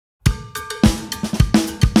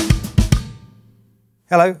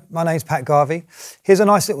Hello, my name's Pat Garvey. Here's a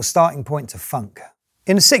nice little starting point to funk.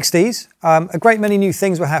 In the 60s, a great many new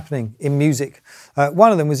things were happening in music.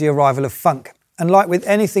 One of them was the arrival of funk. And like with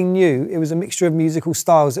anything new, it was a mixture of musical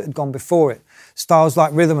styles that had gone before it. Styles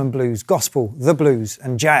like rhythm and blues, gospel, the blues,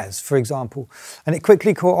 and jazz, for example. And it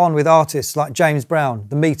quickly caught on with artists like James Brown,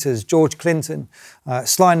 The Meters, George Clinton,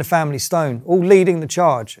 Sly and the Family Stone, all leading the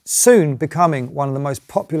charge, soon becoming one of the most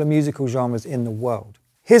popular musical genres in the world.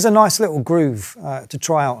 Here's a nice little groove to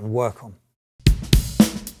try out and work on.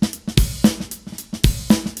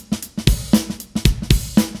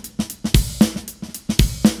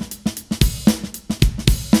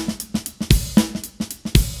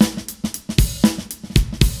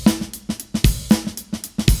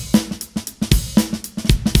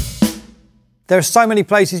 There are so many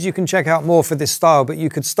places you can check out more for this style, but you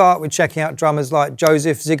could start with checking out drummers like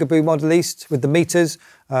Joseph Zigaboo Modeliste with The Meters,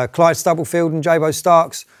 Clyde Stubblefield and Jabo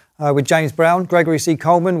Starks with James Brown, Gregory C.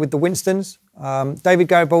 Coleman with The Winstons, David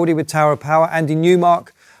Garibaldi with Tower of Power, Andy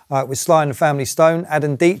Newmark with Sly and the Family Stone,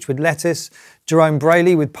 Adam Deach with Lettuce, Jerome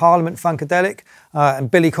Braley with Parliament Funkadelic, and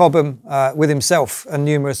Billy Cobham with himself and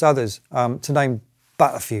numerous others, to name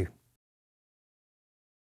but a few.